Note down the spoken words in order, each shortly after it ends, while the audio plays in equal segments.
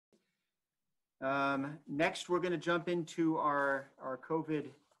Next, we're going to jump into our COVID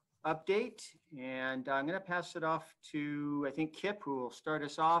update, and I'm going to pass it off to, I think, Kip, who will start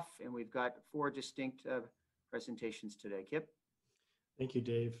us off, and we've got 4 distinct presentations today. Kip? Thank you,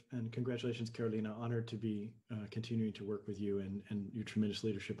 Dave, and congratulations, Carolina. Honored to be continuing to work with you and your tremendous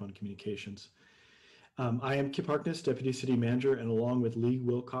leadership on communications. I am Kip Harkness, Deputy City Manager, and along with Lee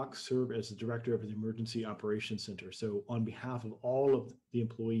Wilcox, serve as the Director of the Emergency Operations Center. So on behalf of all of the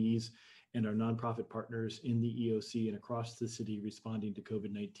employees and our nonprofit partners in the EOC and across the city responding to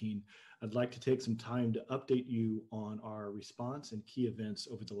COVID-19, I'd like to take some time to update you on our response and key events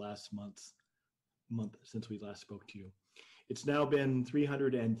over the last month since we last spoke to you. It's now been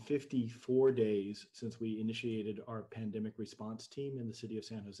 354 days since we initiated our pandemic response team in the city of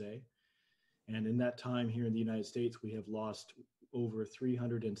San Jose. And in that time here in the United States, we have lost over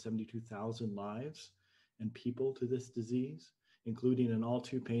 372,000 lives and people to this disease, including an all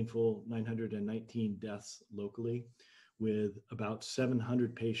too painful 919 deaths locally, with about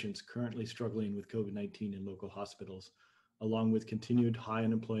 700 patients currently struggling with COVID-19 in local hospitals, along with continued high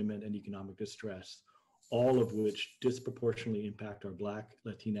unemployment and economic distress, all of which disproportionately impact our Black,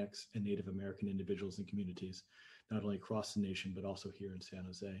 Latinx, and Native American individuals and communities, not only across the nation, but also here in San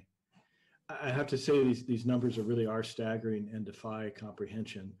Jose. I have to say these numbers are staggering and defy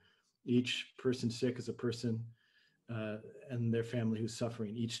comprehension. Each person sick is a person and their family who's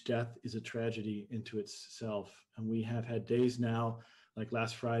suffering. Each death is a tragedy into itself. And we have had days now, like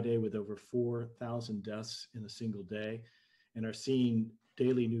last Friday, with over 4,000 deaths in a single day, and are seeing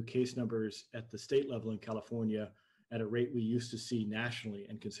daily new case numbers at the state level in California at a rate we used to see nationally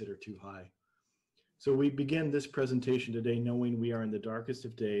and consider too high. So we begin this presentation today knowing we are in the darkest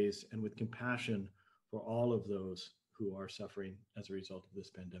of days and with compassion for all of those who are suffering as a result of this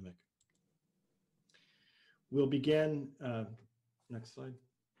pandemic. We'll begin, next slide.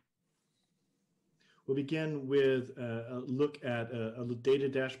 We'll begin with a look at a data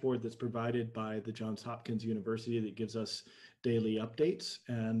dashboard that's provided by the Johns Hopkins University that gives us daily updates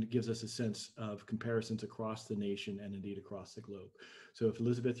and gives us a sense of comparisons across the nation and indeed across the globe. So if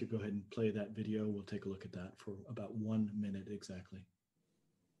Elizabeth, you go ahead and play that video, we'll take a look at that for about 1 minute exactly.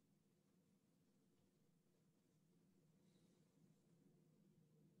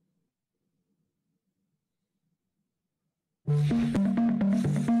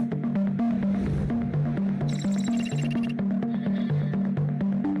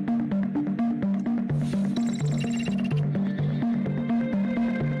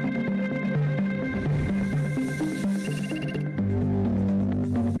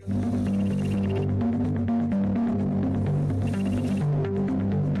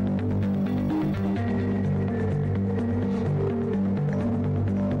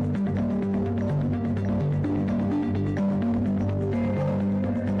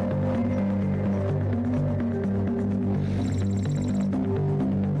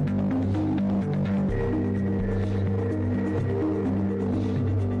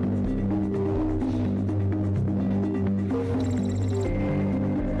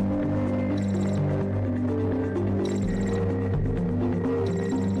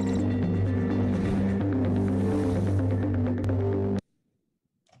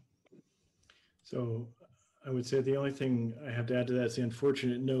 So I would say the only thing I have to add to that is the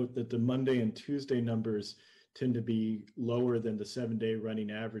unfortunate note that the Monday and Tuesday numbers tend to be lower than the 7-day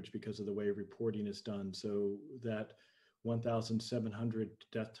running average because of the way reporting is done. So that 1,700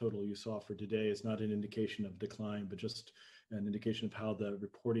 death total you saw for today is not an indication of decline, but just an indication of how the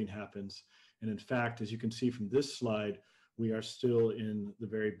reporting happens. And in fact, as you can see from this slide, we are still in the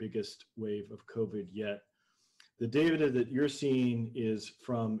very biggest wave of COVID yet. The data that you're seeing is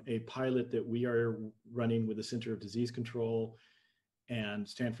from a pilot that we are running with the Center of Disease Control and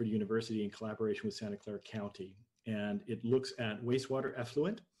Stanford University in collaboration with Santa Clara County. And it looks at wastewater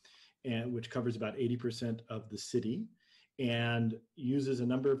effluent, which covers about 80% of the city, and uses a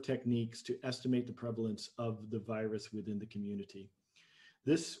number of techniques to estimate the prevalence of the virus within the community.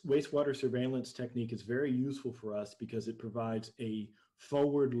 This wastewater surveillance technique is very useful for us because it provides a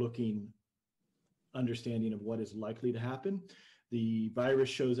forward-looking understanding of what is likely to happen. The virus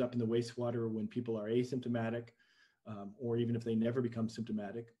shows up in the wastewater when people are asymptomatic, or even if they never become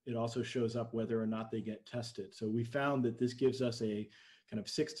symptomatic. It also shows up whether or not they get tested. So we found that this gives us a kind of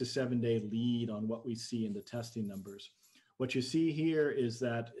 6 to 7 day lead on what we see in the testing numbers. What you see here is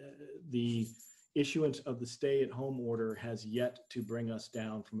that the issuance of the stay-at-home order has yet to bring us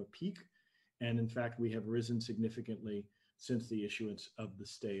down from a peak. And in fact, we have risen significantly since the issuance of the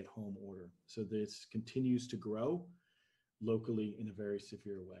stay-at-home order. So this continues to grow locally in a very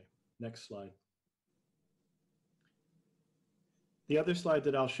severe way. Next slide. The other slide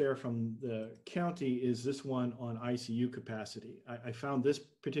that I'll share from the county is this one on ICU capacity. I found this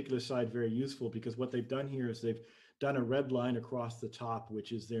particular slide very useful because what they've done here is they've done a red line across the top,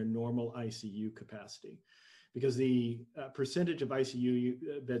 which is their normal ICU capacity. Because the percentage of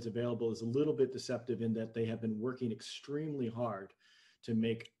ICU beds available is a little bit deceptive in that they have been working extremely hard to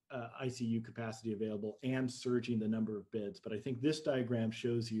make ICU capacity available and surging the number of beds. But I think this diagram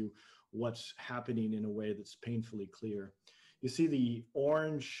shows you what's happening in a way that's painfully clear. You see the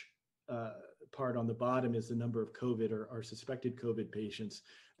orange part on the bottom is the number of COVID or suspected COVID patients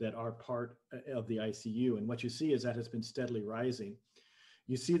that are part of the ICU. And what you see is that has been steadily rising.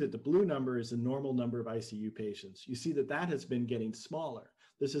 You see that the blue number is the normal number of ICU patients. You see that that has been getting smaller.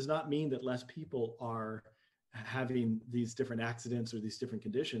 This does not mean that less people are having these different accidents or these different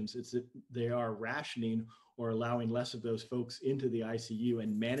conditions. It's that they are rationing or allowing less of those folks into the ICU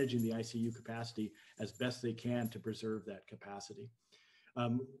and managing the ICU capacity as best they can to preserve that capacity.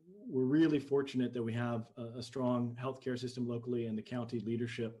 We're really fortunate that we have a strong healthcare system locally and the county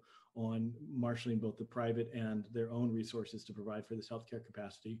leadership on marshaling both the private and their own resources to provide for this healthcare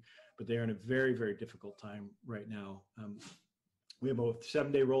capacity, but they are in a very, very difficult time right now. We have a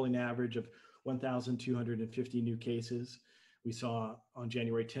 7-day rolling average of 1,250 new cases. We saw on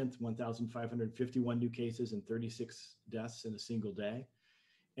January 10th, 1,551 new cases and 36 deaths in a single day.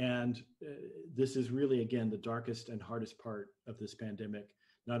 And this is really, again, the darkest and hardest part of this pandemic,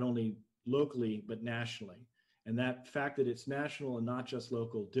 not only locally, but nationally. And that fact that it's national and not just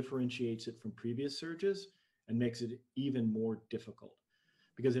local differentiates it from previous surges and makes it even more difficult.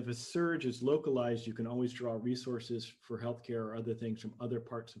 Because if a surge is localized, you can always draw resources for healthcare or other things from other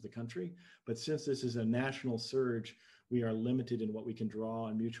parts of the country. But since this is a national surge, we are limited in what we can draw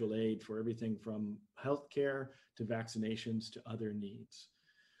on mutual aid for everything from healthcare to vaccinations to other needs.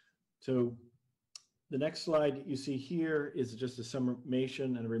 So the next slide you see here is just a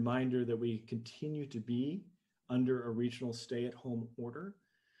summation and a reminder that we continue to be under a regional stay-at-home order.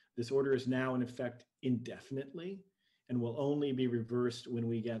 This order is now in effect indefinitely and will only be reversed when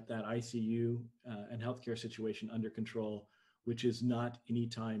we get that ICU and healthcare situation under control, which is not any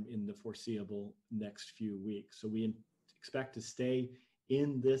time in the foreseeable next few weeks. So we expect to stay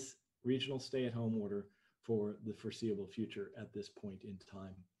in this regional stay-at-home order for the foreseeable future at this point in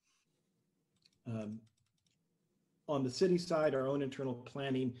time. On the city side, our own internal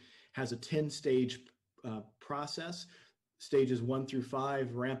planning has a 10-stage process. Stages 1 through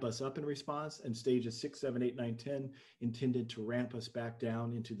 5 ramp us up in response, and stages 6, 7, 8, 9, 10 intended to ramp us back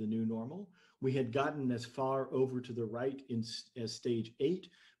down into the new normal. We had gotten as far over to the right as stage 8,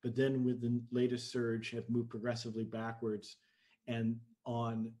 but then with the latest surge have moved progressively backwards. And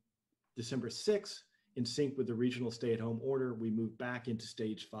on December 6th, in sync with the regional stay-at-home order, we moved back into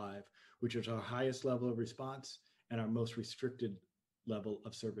stage 5, which is our highest level of response and our most restricted level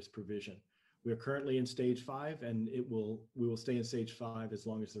of service provision. We are currently in stage 5, and we will stay in stage 5 as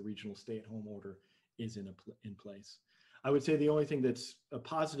long as the regional stay-at-home order is in place. I would say the only thing that's a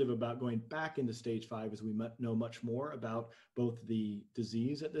positive about going back into stage 5 is we know much more about both the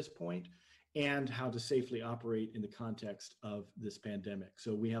disease at this point and how to safely operate in the context of this pandemic.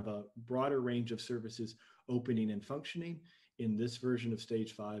 So we have a broader range of services opening and functioning in this version of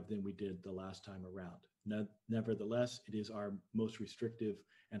stage 5 than we did the last time around. Nevertheless, it is our most restrictive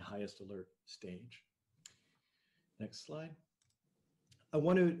and highest alert stage. Next slide. I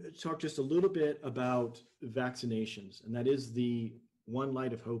want to talk just a little bit about vaccinations, and that is the one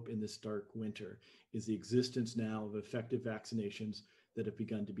light of hope in this dark winter, is the existence now of effective vaccinations that have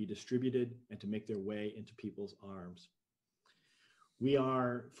begun to be distributed and to make their way into people's arms. We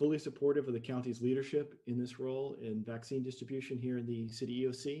are fully supportive of the county's leadership in this role in vaccine distribution here in the city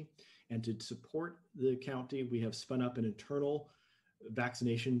EOC. And to support the county, we have spun up an internal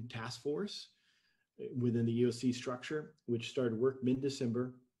vaccination task force within the EOC structure, which started work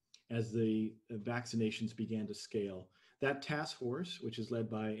mid-December as the vaccinations began to scale. That task force, which is led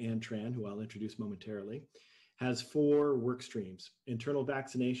by Ann Tran, who I'll introduce momentarily, has 4 work streams: internal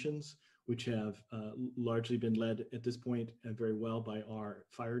vaccinations, which have largely been led at this point very well by our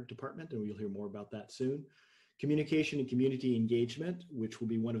fire department, and we'll hear more about that soon. Communication and community engagement, which will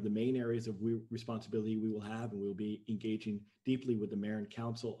be one of the main areas of responsibility we will have, and we'll be engaging deeply with the mayor and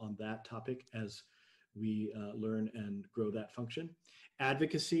council on that topic as we learn and grow that function.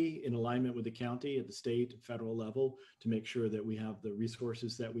 Advocacy in alignment with the county at the state and federal level to make sure that we have the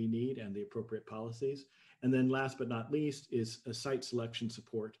resources that we need and the appropriate policies. And then last but not least is a site selection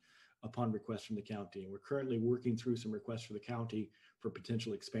support upon request from the county. And we're currently working through some requests for the county for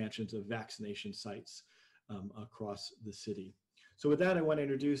potential expansions of vaccination sites across the city. So with that, I want to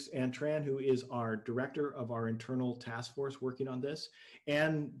introduce Ann Tran, who is our director of our internal task force working on this.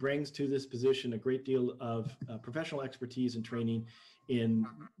 Ann brings to this position a great deal of professional expertise and training in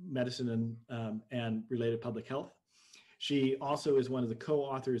medicine and related public health. She also is one of the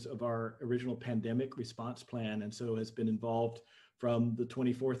co-authors of our original pandemic response plan, and so has been involved from the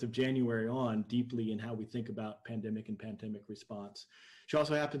 24th of January on deeply in how we think about pandemic and pandemic response. She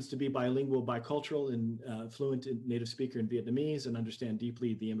also happens to be bilingual, bicultural, and fluent in native speaker in Vietnamese, and understand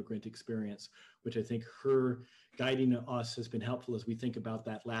deeply the immigrant experience, which I think her guiding us has been helpful as we think about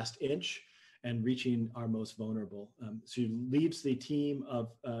that last inch and reaching our most vulnerable. She leads the team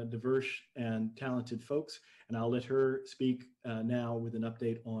of diverse and talented folks, and I'll let her speak now with an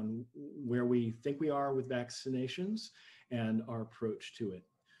update on where we think we are with vaccinations and our approach to it.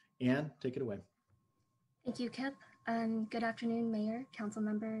 Ann, take it away. Thank you, Kip. Good afternoon, Mayor, council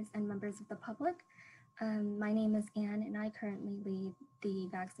members, and members of the public. My name is Ann, and I currently lead the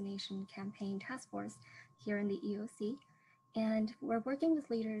vaccination campaign task force here in the EOC. And we're working with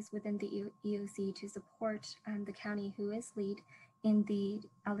leaders within the EOC to support the county who is lead in the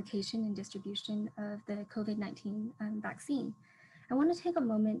allocation and distribution of the COVID-19 vaccine. I want to take a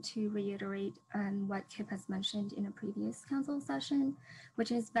moment to reiterate what Kip has mentioned in a previous council session,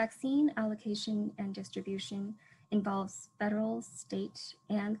 which is vaccine allocation and distribution involves federal, state,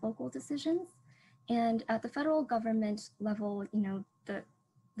 and local decisions. And at the federal government level, the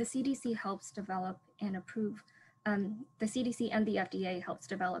CDC helps develop and approve the CDC and the FDA helps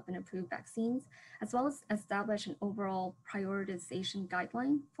develop and approve vaccines, as well as establish an overall prioritization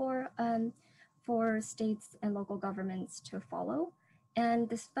guideline for states and local governments to follow. And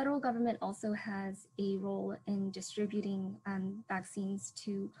this federal government also has a role in distributing vaccines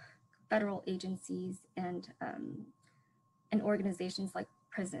to federal agencies and organizations like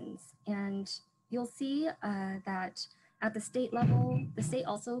prisons. And you'll see that at the state level, the state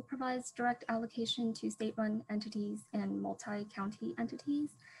also provides direct allocation to state-run entities and multi-county entities.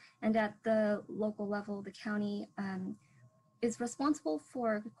 And at the local level, the county is responsible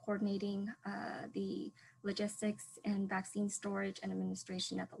for coordinating the logistics and vaccine storage and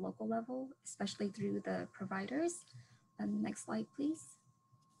administration at the local level, especially through the providers. Next slide, please.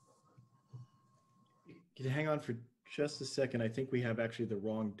 Can you hang on for just a second? I think we have actually the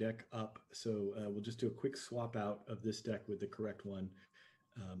wrong deck up. So we'll just do a quick swap out of this deck with the correct one.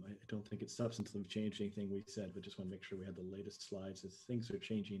 I don't think it's substantively changed anything we said, but just want to make sure we had the latest slides as things are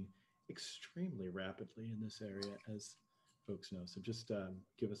changing extremely rapidly in this area, as folks know. So just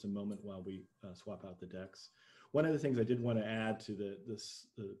give us a moment while we swap out the decks. One of the things I did want to add to the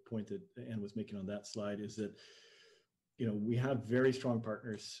point that Ann was making on that slide is that we have very strong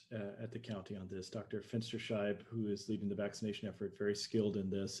partners at the county on this. Dr. Finsterscheib, who is leading the vaccination effort, very skilled in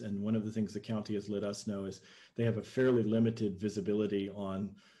this. And one of the things the county has let us know is they have a fairly limited visibility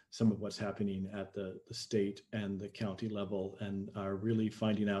on some of what's happening at the state and the county level, and are really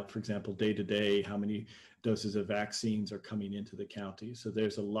finding out, for example, day to day, how many doses of vaccines are coming into the county. So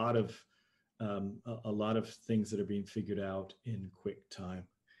there's a lot of things that are being figured out in quick time.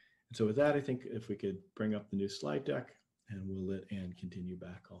 And so with that, I think if we could bring up the new slide deck, and we'll let Ann continue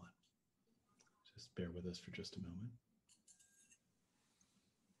back on. Just bear with us for just a moment.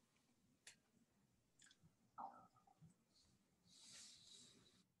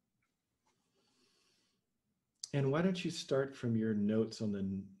 And why don't you start from your notes on the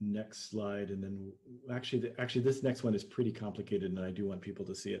next slide, and then actually this next one is pretty complicated, and I do want people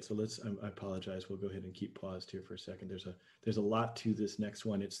to see it. So I apologize. We'll go ahead and keep paused here for a second. There's a lot to this next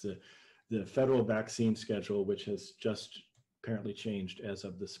one. It's the federal vaccine schedule, which has just apparently changed as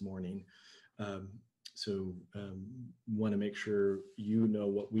of this morning. Want to make sure you know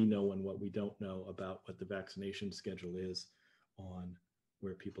what we know and what we don't know about what the vaccination schedule is on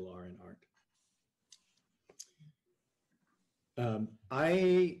where people are and aren't.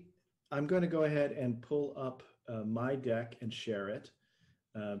 I'm going to go ahead and pull up my deck and share it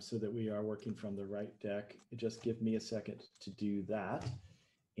so that we are working from the right deck. Just give me a second to do that,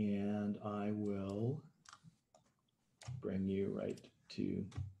 and I will bring you right to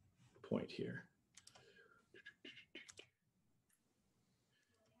the point here.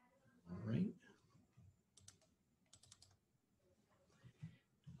 All right.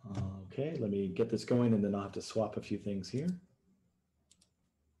 Okay, let me get this going, and then I'll have to swap a few things here.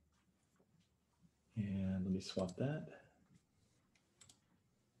 And let me swap that.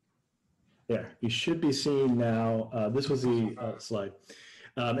 There, you should be seeing now, this was the slide.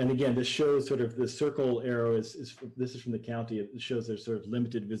 And again, this shows sort of the circle arrow this is from the county. It shows there's sort of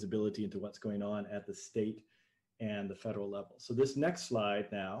limited visibility into what's going on at the state and the federal level. So this next slide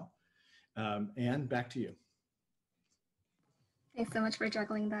now, Ann, back to you. Thanks so much for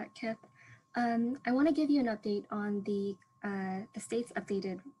juggling that, Kip. I want to give you an update on the state's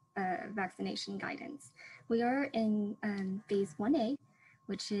updated vaccination guidance. We are in phase 1A,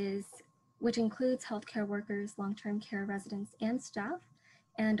 which includes healthcare workers, long-term care residents, and staff,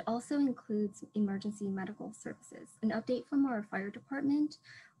 and also includes emergency medical services. An update from our fire department,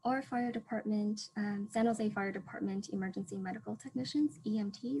 San Jose Fire Department emergency medical technicians,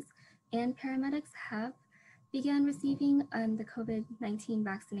 EMTs, and paramedics have began receiving the COVID-19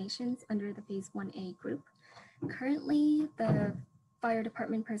 vaccinations under the phase 1A group. Currently, the fire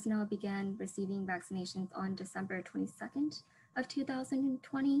department personnel began receiving vaccinations on December 22nd of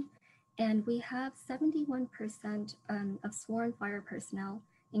 2020, and we have 71% of sworn fire personnel,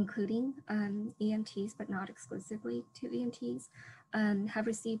 including EMTs, but not exclusively to EMTs, have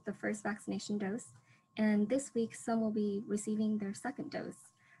received the first vaccination dose. And this week, some will be receiving their second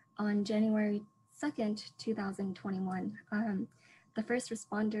dose. On January 2nd, 2021, a first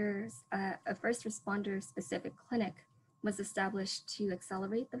responder specific clinic was established to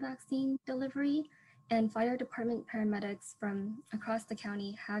accelerate the vaccine delivery, and fire department paramedics from across the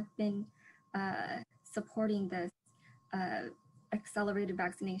county have been supporting this accelerated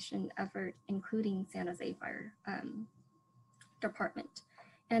vaccination effort, including San Jose Fire Department.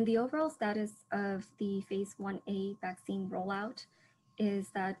 And the overall status of the phase 1A vaccine rollout is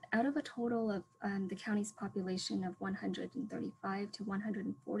that out of a total of the county's population of 135 to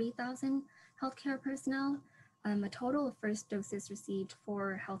 140,000 healthcare personnel, a total of first doses received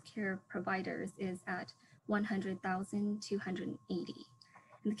for healthcare providers is at 100,280.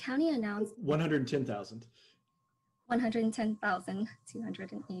 And the county announced 110,000.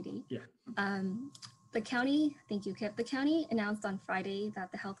 110,280. Yeah. The county, thank you, Kip. The county announced on Friday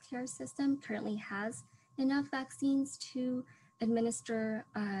that the healthcare system currently has enough vaccines to administer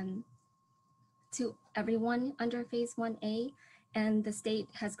to everyone under phase 1A, and the state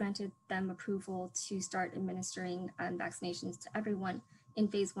has granted them approval to start administering vaccinations to everyone in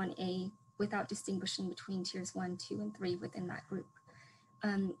phase 1A without distinguishing between tiers 1, 2, and 3 within that group.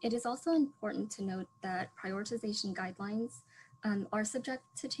 It is also important to note that prioritization guidelines are subject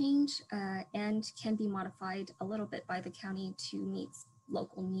to change and can be modified a little bit by the county to meet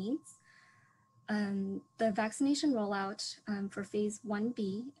local needs. The vaccination rollout for phase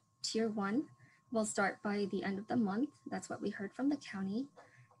 1B, tier 1, will start by the end of the month. That's what we heard from the county.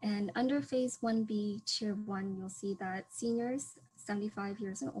 And under phase 1B, tier 1, you'll see that seniors 75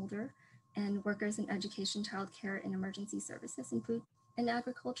 years and older and workers in education, childcare, and emergency services and food and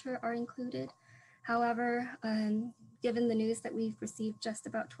agriculture are included. However, given the news that we've received just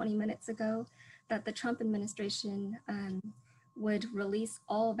about 20 minutes ago, that the Trump administration would release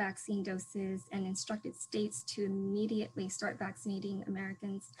all vaccine doses and instructed states to immediately start vaccinating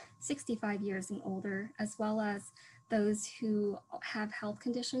Americans 65 years and older, as well as those who have health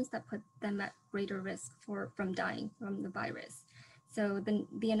conditions that put them at greater risk from dying from the virus. So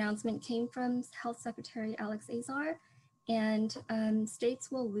the announcement came from Health Secretary Alex Azar, and states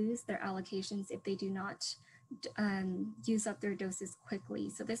will lose their allocations if they do not use up their doses quickly.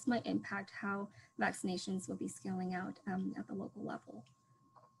 So this might impact how vaccinations will be scaling out at the local level.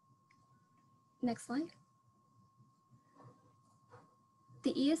 Next slide.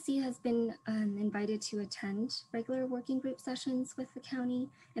 The ESC has been invited to attend regular working group sessions with the county.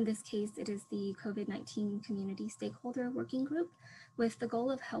 In this case, it is the COVID-19 Community Stakeholder Working Group, with the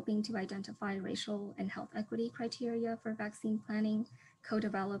goal of helping to identify racial and health equity criteria for vaccine planning,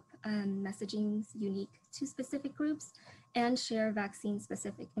 co-develop messaging unique to specific groups, and share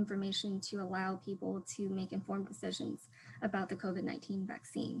vaccine-specific information to allow people to make informed decisions about the COVID-19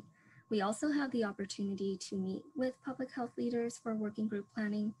 vaccine. We also have the opportunity to meet with public health leaders for working group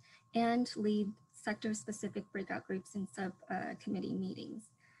planning and lead sector-specific breakout groups and subcommittee meetings.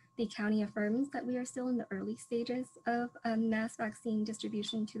 The county affirms that we are still in the early stages of mass vaccine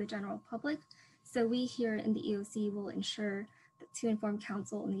distribution to the general public, so we here in the EOC will ensure to inform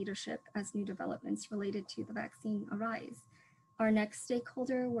council and leadership as new developments related to the vaccine arise. Our next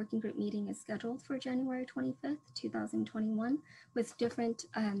stakeholder working group meeting is scheduled for January 25th, 2021, with different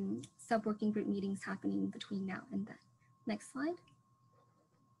sub-working group meetings happening between now and then. Next slide.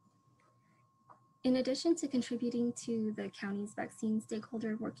 In addition to contributing to the county's vaccine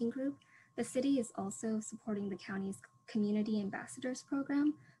stakeholder working group, the city is also supporting the county's Community Ambassadors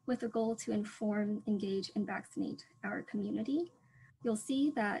Program with a goal to inform, engage, and vaccinate our community. You'll see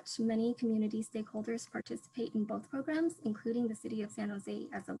that many community stakeholders participate in both programs, including the City of San Jose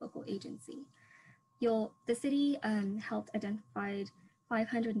as a local agency. The city helped identify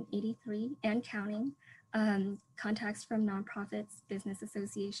 583 and counting, contacts from nonprofits, business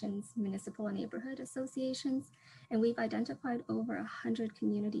associations, municipal and neighborhood associations, and we've identified over 100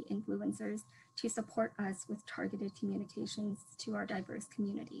 community influencers to support us with targeted communications to our diverse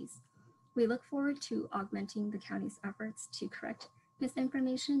communities. We look forward to augmenting the county's efforts to correct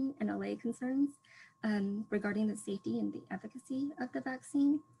misinformation and allay concerns regarding the safety and the efficacy of the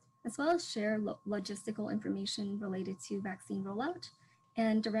vaccine, as well as share logistical information related to vaccine rollout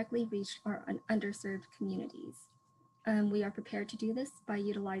and directly reach our underserved communities. We are prepared to do this by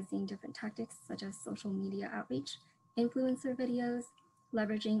utilizing different tactics such as social media outreach, influencer videos,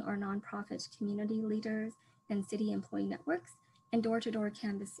 leveraging our nonprofit community leaders and city employee networks, and door-to-door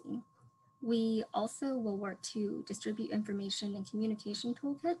canvassing. We also will work to distribute information and communication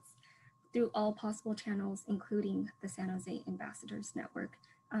toolkits through all possible channels, including the San Jose Ambassadors Network,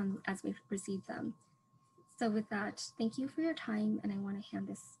 as we receive them. So with that, thank you for your time, and I want to hand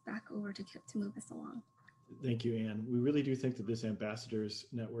this back over to Kip to move us along. Thank you, Anne. We really do think that this Ambassadors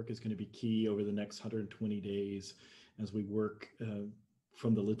Network is going to be key over the next 120 days as we work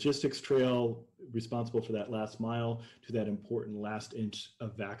from the logistics trail responsible for that last mile to that important last inch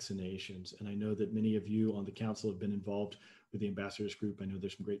of vaccinations. And I know that many of you on the council have been involved with the Ambassadors Group. I know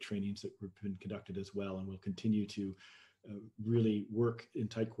there's some great trainings that have been conducted as well, and we'll continue to really work in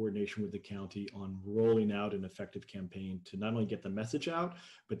tight coordination with the county on rolling out an effective campaign to not only get the message out,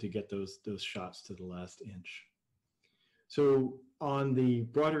 but to get those shots to the last inch. So on the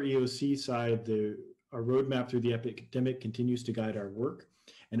broader EOC side, our roadmap through the epidemic continues to guide our work.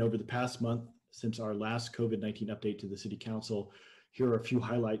 And over the past month, since our last COVID-19 update to the City Council, here are a few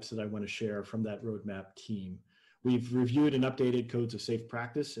highlights that I want to share from that roadmap team. We've reviewed and updated codes of safe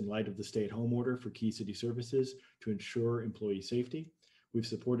practice in light of the stay-at-home order for key city services to ensure employee safety. We've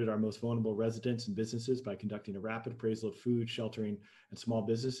supported our most vulnerable residents and businesses by conducting a rapid appraisal of food, sheltering, and small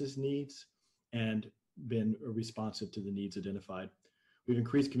businesses' needs, and been responsive to the needs identified. We've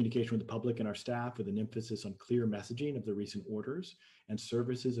increased communication with the public and our staff with an emphasis on clear messaging of the recent orders and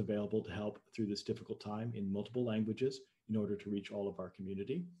services available to help through this difficult time in multiple languages in order to reach all of our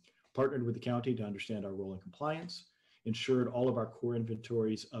community. Partnered with the county to understand our role in compliance, ensured all of our core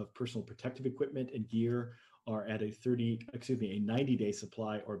inventories of personal protective equipment and gear are at a 90-day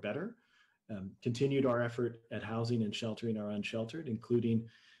supply or better. Continued our effort at housing and sheltering our unsheltered, including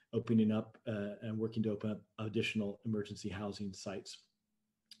opening up and working to open up additional emergency housing sites.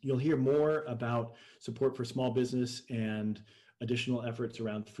 You'll hear more about support for small business and additional efforts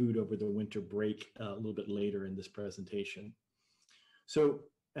around food over the winter break a little bit later in this presentation. So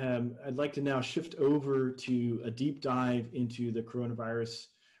I'd like to now shift over to a deep dive into the Coronavirus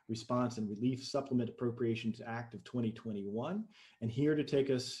Response and Relief Supplement Appropriations Act of 2021. And here to take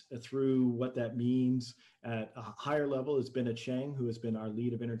us through what that means at a higher level is Benna Cheng, who has been our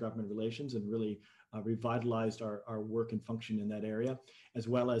lead of intergovernment relations and really revitalized our work and function in that area, as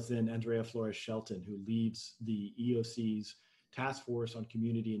well as then Andrea Flores Shelton, who leads the EOC's Task Force on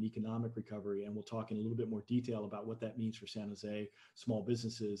Community and Economic Recovery, and we'll talk in a little bit more detail about what that means for San Jose small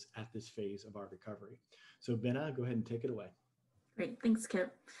businesses at this phase of our recovery. So Benna, go ahead and take it away. Great, thanks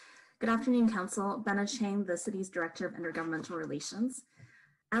Kip. Good afternoon, Council. Benna Cheng, the city's Director of Intergovernmental Relations.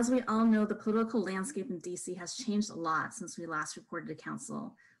 As we all know, the political landscape in DC has changed a lot since we last reported to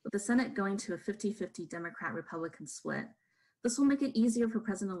Council, with the Senate going to a 50-50 Democrat-Republican split. This will make it easier for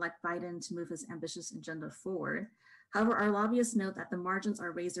President-elect Biden to move his ambitious agenda forward. However, our lobbyists note that the margins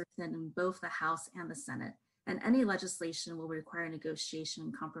are razor thin in both the House and the Senate, and any legislation will require negotiation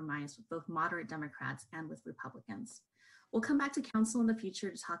and compromise with both moderate Democrats and with Republicans. We'll come back to Council in the future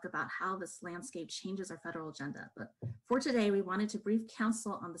to talk about how this landscape changes our federal agenda, but for today, we wanted to brief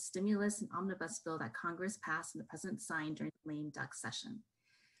Council on the stimulus and omnibus bill that Congress passed and the President signed during the lame duck session.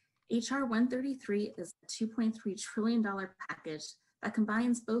 H.R. 133 is a $2.3 trillion package that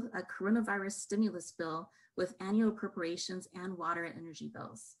combines both a coronavirus stimulus bill with annual appropriations and water and energy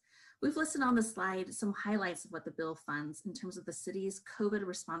bills. We've listed on the slide some highlights of what the bill funds in terms of the city's COVID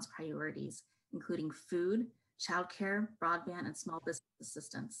response priorities, including food, childcare, broadband, and small business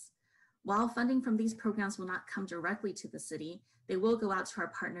assistance. While funding from these programs will not come directly to the city, they will go out to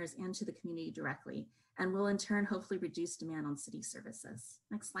our partners and to the community directly, and will in turn hopefully reduce demand on city services.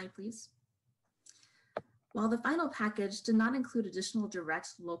 Next slide, please. While the final package did not include additional direct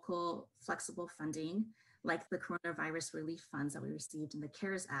local flexible funding, like the coronavirus relief funds that we received in the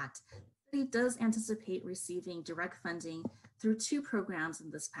CARES Act, the city does anticipate receiving direct funding through two programs in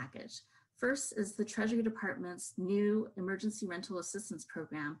this package. First is the Treasury Department's new Emergency Rental Assistance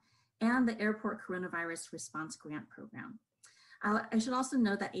Program and the Airport Coronavirus Response Grant Program. I should also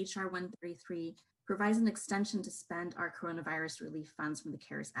note that H.R. 133 provides an extension to spend our coronavirus relief funds from the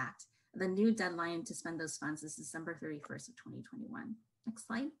CARES Act. The new deadline to spend those funds is December 31st of 2021. Next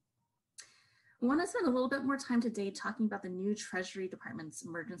slide. We want to spend a little bit more time today talking about the new Treasury Department's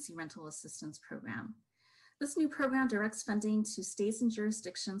Emergency Rental Assistance Program. This new program directs funding to states and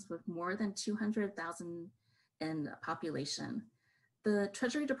jurisdictions with more than 200,000 in population. The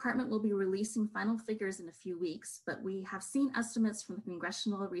Treasury Department will be releasing final figures in a few weeks, but we have seen estimates from the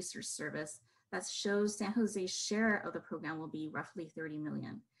Congressional Research Service that shows San Jose's share of the program will be roughly 30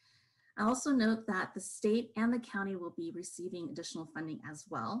 million. I also note that the state and the county will be receiving additional funding as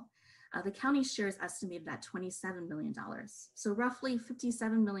well. The county share is estimated at $27 million. So roughly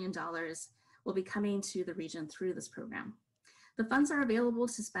 $57 million will be coming to the region through this program. The funds are available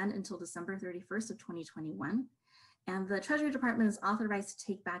to spend until December 31st of 2021. And the Treasury Department is authorized to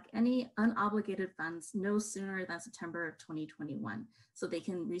take back any unobligated funds no sooner than September of 2021, so they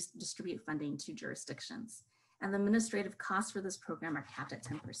can redistribute funding to jurisdictions. And the administrative costs for this program are capped at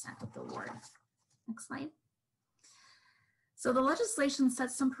 10% of the award. Next slide. So the legislation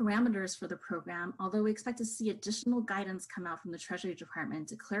sets some parameters for the program, although we expect to see additional guidance come out from the Treasury Department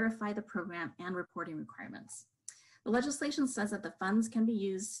to clarify the program and reporting requirements. The legislation says that the funds can be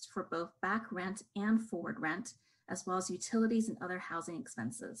used for both back rent and forward rent, as well as utilities and other housing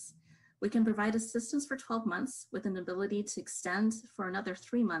expenses. We can provide assistance for 12 months with an ability to extend for another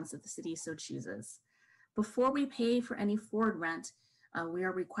 3 months if the city so chooses. Before we pay for any forward rent, we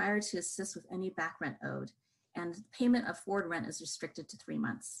are required to assist with any back rent owed, and payment of forward rent is restricted to 3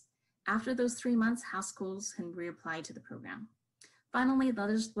 months. After those 3 months, households can reapply to the program. Finally,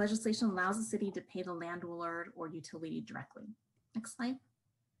 the legislation allows the city to pay the landlord or utility directly. Next slide.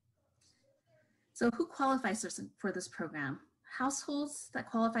 So who qualifies for this program? Households that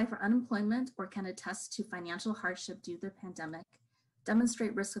qualify for unemployment or can attest to financial hardship due to the pandemic,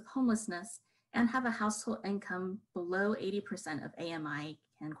 demonstrate risk of homelessness, and have a household income below 80% of AMI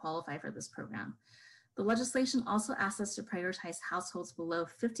can qualify for this program. The legislation also asks us to prioritize households below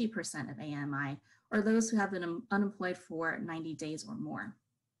 50% of AMI, or those who have been unemployed for 90 days or more.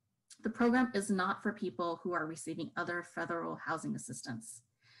 The program is not for people who are receiving other federal housing assistance.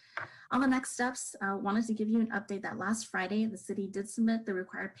 On the next steps, I wanted to give you an update that last Friday, the city did submit the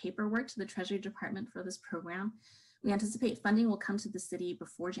required paperwork to the Treasury Department for this program. We anticipate funding will come to the city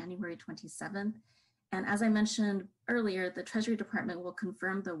before January 27th. And as I mentioned earlier, the Treasury Department will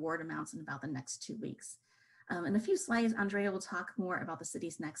confirm the award amounts in about the next 2 weeks. In a few slides, Andrea will talk more about the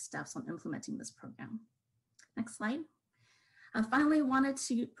city's next steps on implementing this program. Next slide. I finally wanted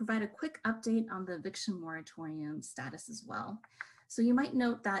to provide a quick update on the eviction moratorium status as well. So you might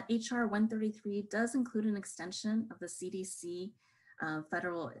note that HR 133 does include an extension of the CDC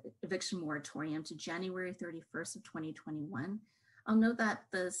federal eviction moratorium to January 31st of 2021. I'll note that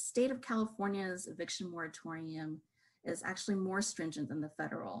the state of California's eviction moratorium is actually more stringent than the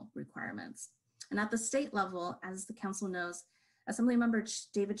federal requirements. And at the state level, as the council knows, Assemblymember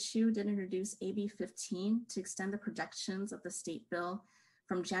David Chu did introduce AB 15 to extend the projections of the state bill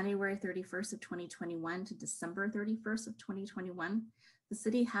from January 31st of 2021 to December 31st of 2021. The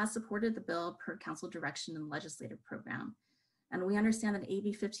city has supported the bill per council direction in the legislative program. And we understand that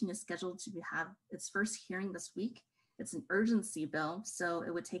AB 15 is scheduled to have its first hearing this week. It's an urgency bill, so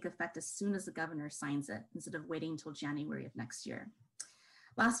it would take effect as soon as the governor signs it, instead of waiting until January of next year.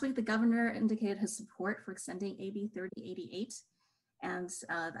 Last week, the governor indicated his support for extending AB 3088, and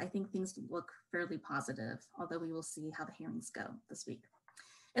I think things look fairly positive, although we will see how the hearings go this week.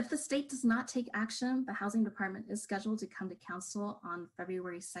 If the state does not take action, the Housing Department is scheduled to come to council on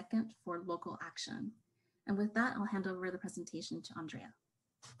February 2nd for local action. And with that, I'll hand over the presentation to Andrea.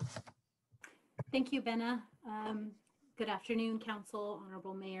 Thank you, Benna. Good afternoon, Council,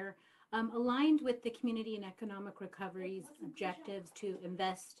 Honorable Mayor. Aligned with the Community and Economic Recovery's objectives to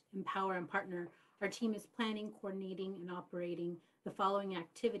invest, empower, and partner, our team is planning, coordinating, and operating the following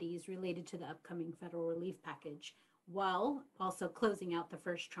activities related to the upcoming federal relief package, while also closing out the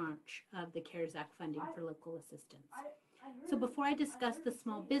first tranche of the CARES Act funding for local assistance. So before I discuss the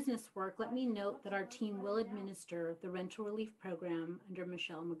small business work, let me note that our team will administer the rental relief program under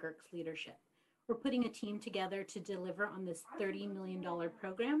Michelle McGurk's leadership. We're putting a team together to deliver on this $30 million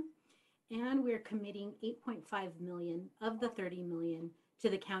program, and we're committing $8.5 million of the $30 million to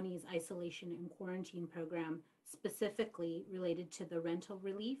the county's isolation and quarantine program, specifically related to the rental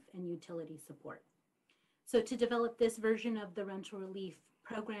relief and utility support. So to develop this version of the rental relief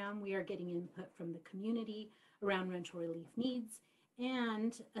program, we are getting input from the community around rental relief needs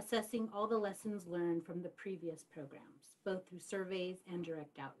and assessing all the lessons learned from the previous programs, both through surveys and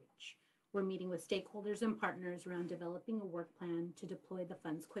direct outreach. We're meeting with stakeholders and partners around developing a work plan to deploy the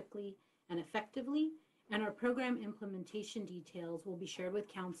funds quickly and effectively, and our program implementation details will be shared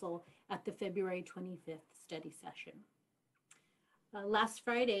with Council at the February 25th study session. Last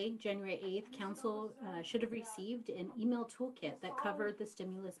Friday, January 8th, Council should have received an email toolkit that covered the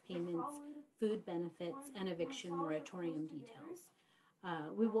stimulus payments, food benefits, and eviction moratorium details.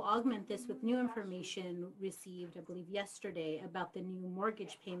 We will augment this with new information received, I believe, yesterday about the new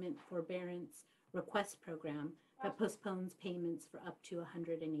mortgage payment forbearance request program that postpones payments for up to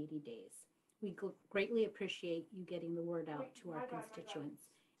 180 days. We greatly appreciate you getting the word out to our constituents.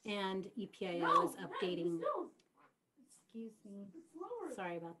 And EPIO is updating. Excuse me.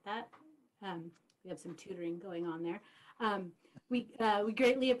 Sorry about that. We have some tutoring going on there. We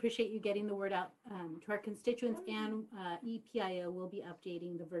greatly appreciate you getting the word out to our constituents, and EPIO will be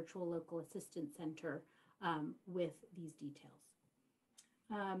updating the Virtual Local Assistance Center with these details.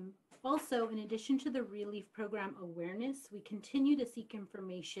 Also, in addition to the relief program awareness, we continue to seek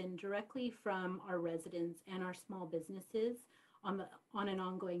information directly from our residents and our small businesses on an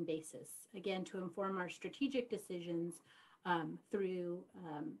ongoing basis, again, to inform our strategic decisions through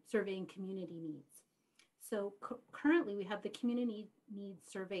surveying community needs. So currently we have the community needs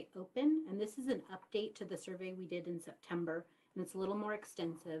survey open, and this is an update to the survey we did in September, and it's a little more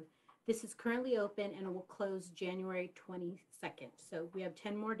extensive. This is currently open and it will close January 22nd. So we have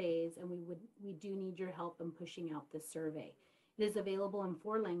 10 more days, and we do need your help in pushing out this survey. It is available in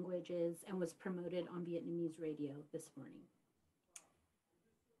 4 languages and was promoted on Vietnamese radio this morning.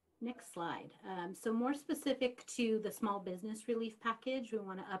 Next slide. So more specific to the small business relief package, we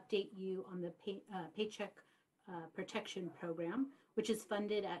want to update you on the Paycheck Protection Program, which is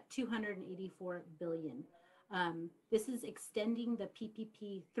funded at $284 billion. This is extending the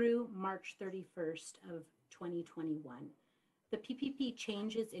PPP through March 31st of 2021. The PPP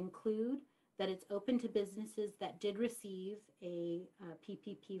changes include that it's open to businesses that did receive a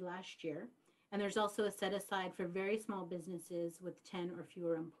PPP last year. And there's also a set aside for very small businesses with 10 or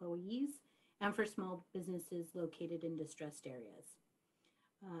fewer employees, and for small businesses located in distressed areas.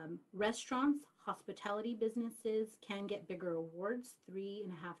 Restaurants, hospitality businesses can get bigger awards,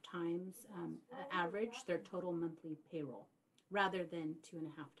 3.5 times average their total monthly payroll, rather than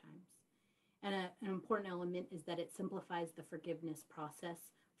 2.5 times. And an important element is that it simplifies the forgiveness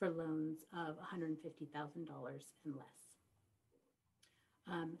process for loans of $150,000 and less.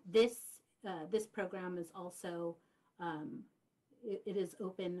 This program is also, it is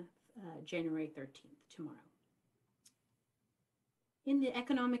open January 13th, tomorrow. In the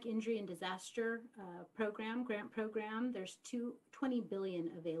Economic Injury and Disaster grant program, there's $20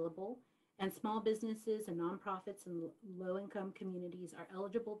 billion available, and small businesses and nonprofits and low-income communities are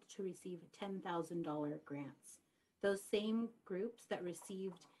eligible to receive $10,000 grants. Those same groups that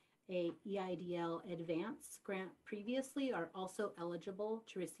received a EIDL advance grant previously are also eligible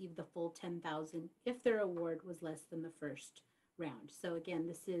to receive the full $10,000 if their award was less than the first round. So again,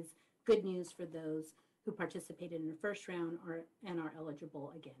 this is good news for those who participated in the first round and are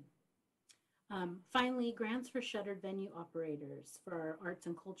eligible again. Finally, grants for shuttered venue operators for our arts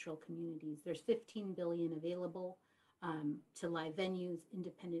and cultural communities. There's $15 billion available to live venues,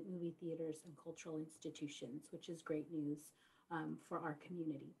 independent movie theaters, and cultural institutions, which is great news for our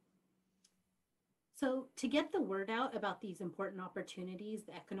community. So to get the word out about these important opportunities,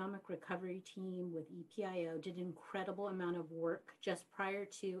 the Economic Recovery Team with EPIO did an incredible amount of work just prior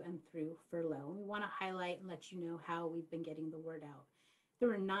to and through furlough. We want to highlight and let you know how we've been getting the word out. There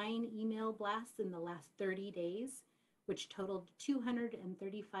were 9 email blasts in the last 30 days, which totaled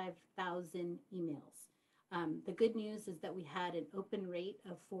 235,000 emails. The good news is that we had an open rate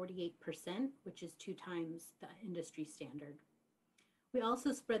of 48%, which is 2 times the industry standard. We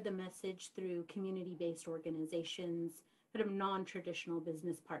also spread the message through community-based organizations that are non-traditional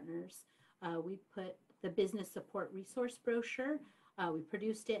business partners. We put the business support resource brochure, we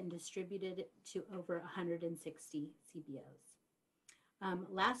produced it and distributed it to over 160 CBOs.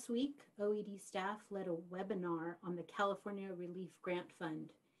 Last week, OED staff led a webinar on the California Relief Grant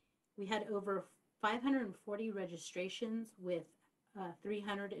Fund. We had over 540 registrations with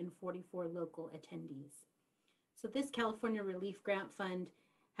 344 local attendees. So this California Relief Grant Fund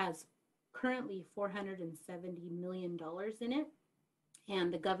has currently $470 million in it,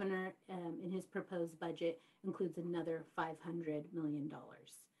 and the governor in his proposed budget includes another $500 million.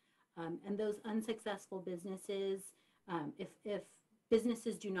 And those unsuccessful businesses, if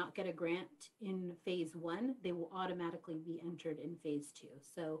businesses do not get a grant in phase 1, they will automatically be entered in phase 2.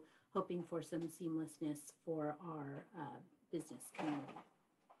 So hoping for some seamlessness for our business community.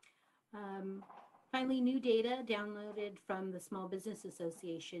 Finally, new data downloaded from the Small Business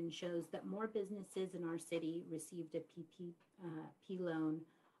Association shows that more businesses in our city received a PPP loan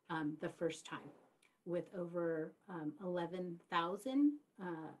the first time, with over 11,000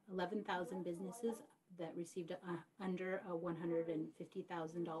 businesses that received under a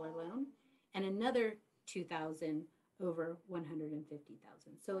 $150,000 loan, and another 2,000 over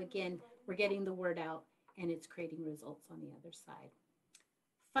 150,000. So again, we're getting the word out and it's creating results on the other side.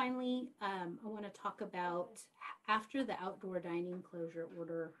 Finally, I want to talk about after the outdoor dining closure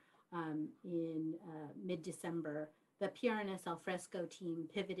order in mid-December, the PRNS Alfresco team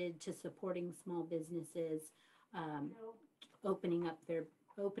pivoted to supporting small businesses, opening up their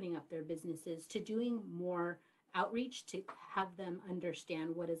businesses, to doing more outreach to have them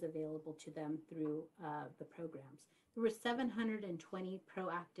understand what is available to them through the programs. There were 720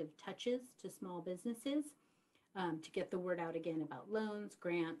 proactive touches to small businesses to get the word out again about loans,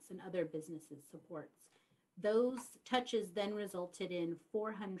 grants, and other businesses supports. Those touches then resulted in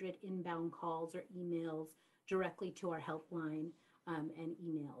 400 inbound calls or emails directly to our helpline and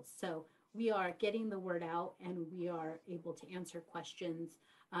emails. So we are getting the word out and we are able to answer questions,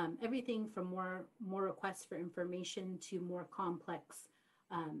 everything from more requests for information to more complex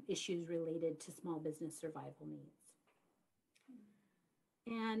issues related to small business survival needs.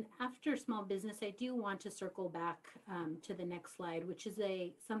 And after small business, I do want to circle back to the next slide, which is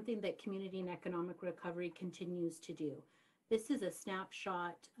something that Community and Economic Recovery continues to do. This is a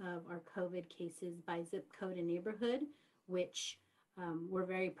snapshot of our COVID cases by zip code and neighborhood, which we're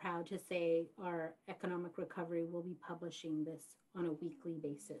very proud to say our Economic Recovery will be publishing this on a weekly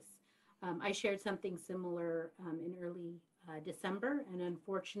basis. I shared something similar in early December, and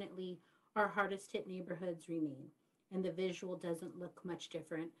unfortunately, our hardest hit neighborhoods remain. And the visual doesn't look much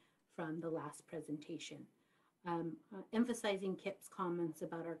different from the last presentation. Emphasizing Kip's comments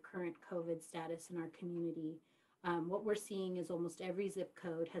about our current COVID status in our community, what we're seeing is almost every zip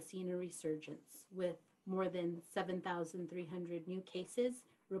code has seen a resurgence, with more than 7,300 new cases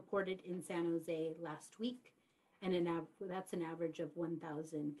reported in San Jose last week, and that's an average of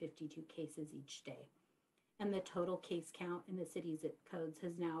 1,052 cases each day. And the total case count in the city zip codes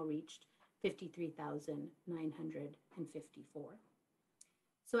has now reached 53,954.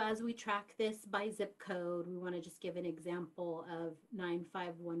 So as we track this by zip code, we want to just give an example of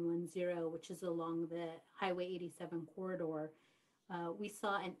 95110, which is along the Highway 87 corridor. We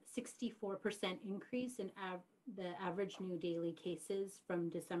saw a 64% increase in the average new daily cases from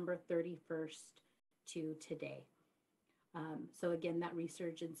December 31st to today. So again, that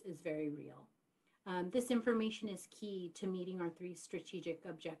resurgence is very real. This information is key to meeting our 3 strategic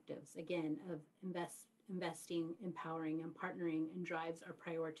objectives, again, of investing, empowering, and partnering, and drives our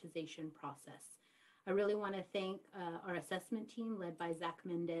prioritization process. I really want to thank our assessment team led by Zach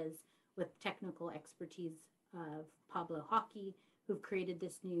Mendez with technical expertise of Pablo Hockey, who've created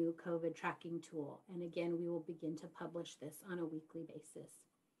this new COVID tracking tool. And again, we will begin to publish this on a weekly basis.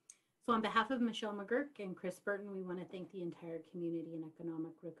 So on behalf of Michelle McGurk and Chris Burton, we want to thank the entire Community and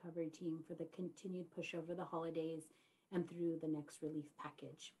Economic Recovery team for the continued push over the holidays and through the next relief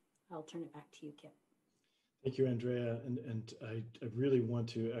package. I'll turn it back to you, Kip. Thank you, Andrea. And I really want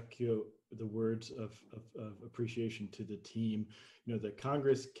to echo the words of appreciation to the team. You know, the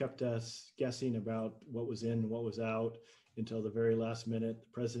Congress kept us guessing about what was in and what was out until the very last minute.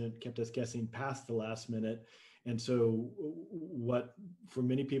 The president kept us guessing past the last minute. And so what for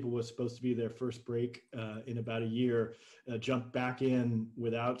many people was supposed to be their first break in about a year jumped back in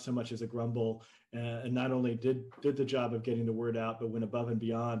without so much as a grumble, and not only did the job of getting the word out, but went above and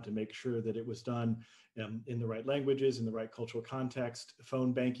beyond to make sure that it was done in the right languages, in the right cultural context,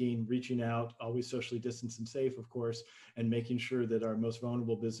 phone banking, reaching out, always socially distanced and safe, of course, and making sure that our most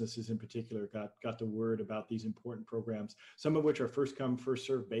vulnerable businesses in particular got the word about these important programs, some of which are first come, first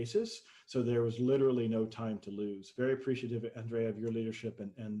served basis. So there was literally no time to lose. Very appreciative, Andrea, of your leadership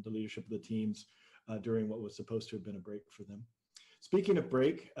and the leadership of the teams during what was supposed to have been a break for them. Speaking of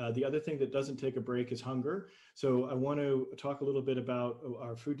break, the other thing that doesn't take a break is hunger. So I want to talk a little bit about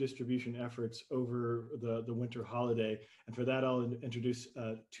our food distribution efforts over the winter holiday. And for that, I'll introduce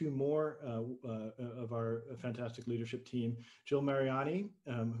 2 more of our fantastic leadership team. Jill Mariani,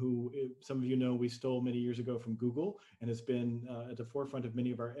 who some of you know we stole many years ago from Google and has been at the forefront of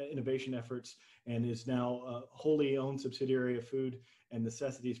many of our innovation efforts and is now a wholly owned subsidiary of Food and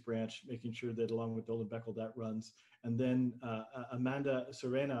Necessities Branch, making sure that along with Dolan Beckel that runs. And then Amanda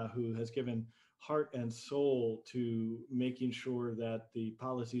Serena, who has given heart and soul to making sure that the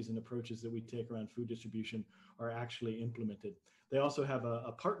policies and approaches that we take around food distribution are actually implemented. They also have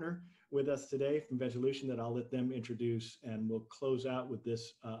a partner with us today from Vegelution that I'll let them introduce, and we'll close out with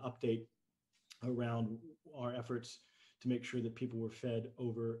this update around our efforts to make sure that people were fed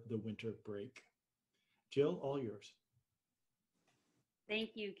over the winter break. Jill, all yours.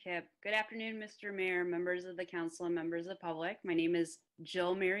 Thank you, Kip. Good afternoon, Mr. Mayor, members of the council, and members of the public. My name is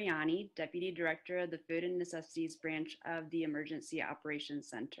Jill Mariani, Deputy Director of the Food and Necessities Branch of the Emergency Operations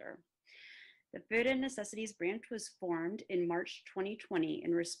Center. The Food and Necessities Branch was formed in March 2020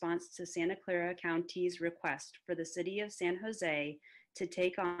 in response to Santa Clara County's request for the City of San Jose to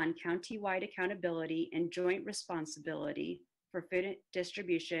take on county-wide accountability and joint responsibility for food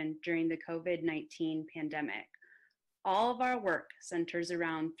distribution during the COVID-19 pandemic. All of our work centers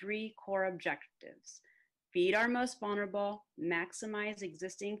around three core objectives: feed our most vulnerable, maximize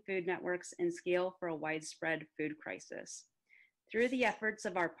existing food networks, and scale for a widespread food crisis. Through the efforts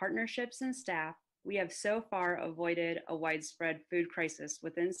of our partnerships and staff, we have so far avoided a widespread food crisis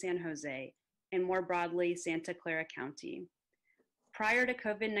within San Jose and more broadly, Santa Clara County. Prior to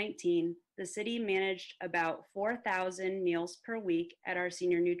COVID-19, the city managed about 4,000 meals per week at our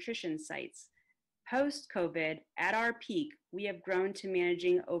senior nutrition sites. Post-COVID, at our peak, we have grown to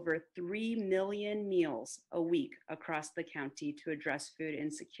managing over 3 million meals a week across the county to address food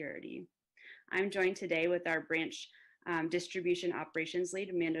insecurity. I'm joined today with our branch distribution operations lead,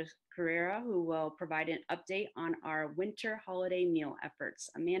 Amanda Carrera, who will provide an update on our winter holiday meal efforts.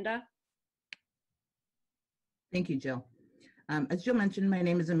 Amanda? Thank you, Jill. As Jill mentioned, my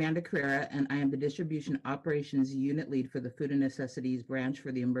name is Amanda Carrera, and I am the Distribution Operations Unit Lead for the Food and Necessities Branch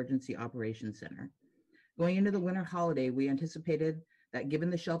for the Emergency Operations Center. Going into the winter holiday, we anticipated that given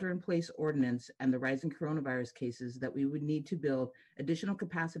the shelter-in-place ordinance and the rising coronavirus cases, that we would need to build additional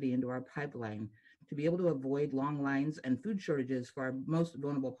capacity into our pipeline to be able to avoid long lines and food shortages for our most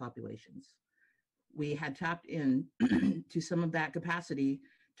vulnerable populations. We had tapped in to some of that capacity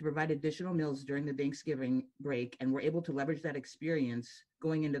to provide additional meals during the Thanksgiving break, and were able to leverage that experience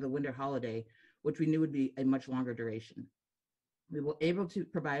going into the winter holiday, which we knew would be a much longer duration. We were able to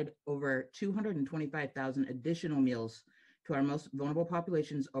provide over 225,000 additional meals to our most vulnerable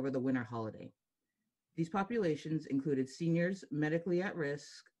populations over the winter holiday. These populations included seniors, medically at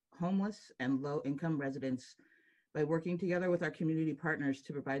risk, homeless, and low-income residents, by working together with our community partners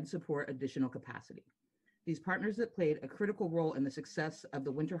to provide support additional capacity. These partners that played a critical role in the success of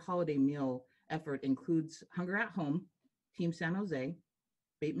the winter holiday meal effort includes Hunger at Home, Team San Jose,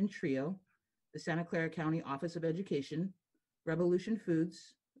 Bateman Trio, the Santa Clara County Office of Education, Revolution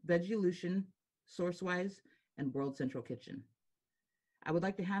Foods, Veggielution, Sourcewise, and World Central Kitchen. I would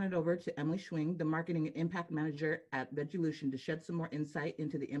like to hand it over to Emily Schwing, the Marketing and Impact Manager at Veggielution, to shed some more insight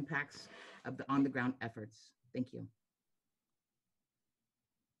into the impacts of the on-the-ground efforts. Thank you.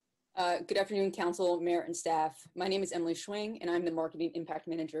 Good afternoon, Council, Mayor, and staff. My name is Emily Schwing, and I'm the Marketing Impact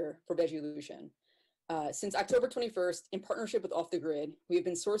Manager for Veggielution. Since October 21st, in partnership with Off the Grid, we have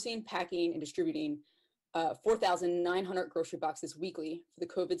been sourcing, packing, and distributing 4,900 grocery boxes weekly for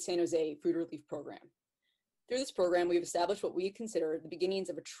the COVID San Jose Food Relief Program. Through this program, we've established what we consider the beginnings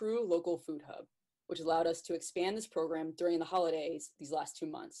of a true local food hub, which allowed us to expand this program during the holidays these last 2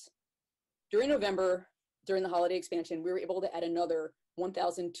 months. During November, during the holiday expansion, we were able to add another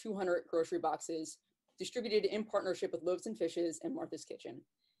 1,200 grocery boxes distributed in partnership with Loaves and Fishes and Martha's Kitchen.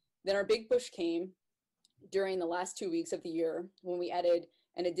 Then our big push came during the last 2 weeks of the year when we added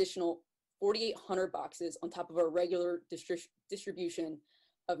an additional 4,800 boxes on top of our regular distribution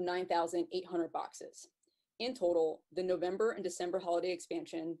of 9,800 boxes. In total, the November and December holiday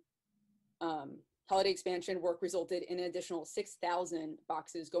expansion work resulted in an additional 6,000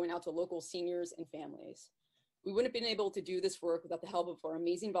 boxes going out to local seniors and families. We wouldn't have been able to do this work without the help of our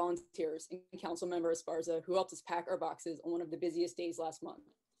amazing volunteers and Council Member Esparza, who helped us pack our boxes on one of the busiest days last month.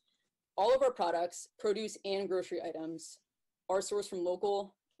 All of our products, produce and grocery items, are sourced from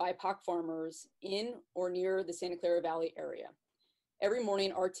local BIPOC farmers in or near the Santa Clara Valley area. Every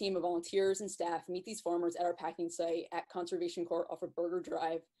morning, our team of volunteers and staff meet these farmers at our packing site at Conservation Court off of Burger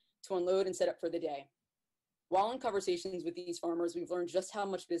Drive to unload and set up for the day. While in conversations with these farmers, we've learned just how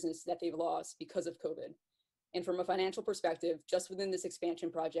much business that they've lost because of COVID. And from a financial perspective, just within this expansion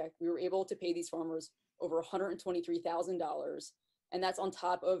project, we were able to pay these farmers over $123,000. And that's on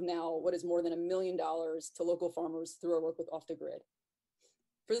top of now what is more than $1 million to local farmers through our work with Off the Grid.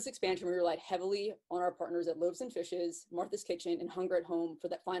 For this expansion, we relied heavily on our partners at Loaves and Fishes, Martha's Kitchen, and Hunger at Home for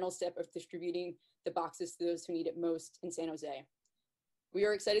that final step of distributing the boxes to those who need it most in San Jose. We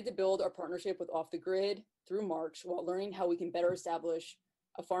are excited to build our partnership with Off the Grid through March while learning how we can better establish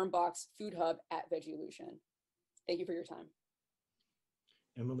a farm box food hub at Veggielution. Thank you for your time.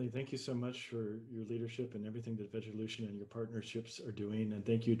 Emily, thank you so much for your leadership and everything that Veggielution and your partnerships are doing. And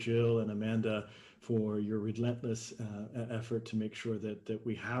thank you, Jill and Amanda, for your relentless effort to make sure that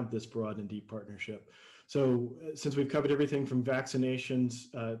we have this broad and deep partnership. So since we've covered everything from vaccinations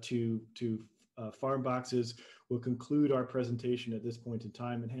to farm boxes. We'll conclude our presentation at this point in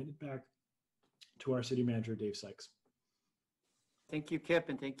time and hand it back to our city manager, Dave Sykes. Thank you, Kip,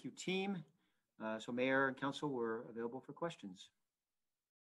 and thank you, team. So Mayor and Council, we're available for questions.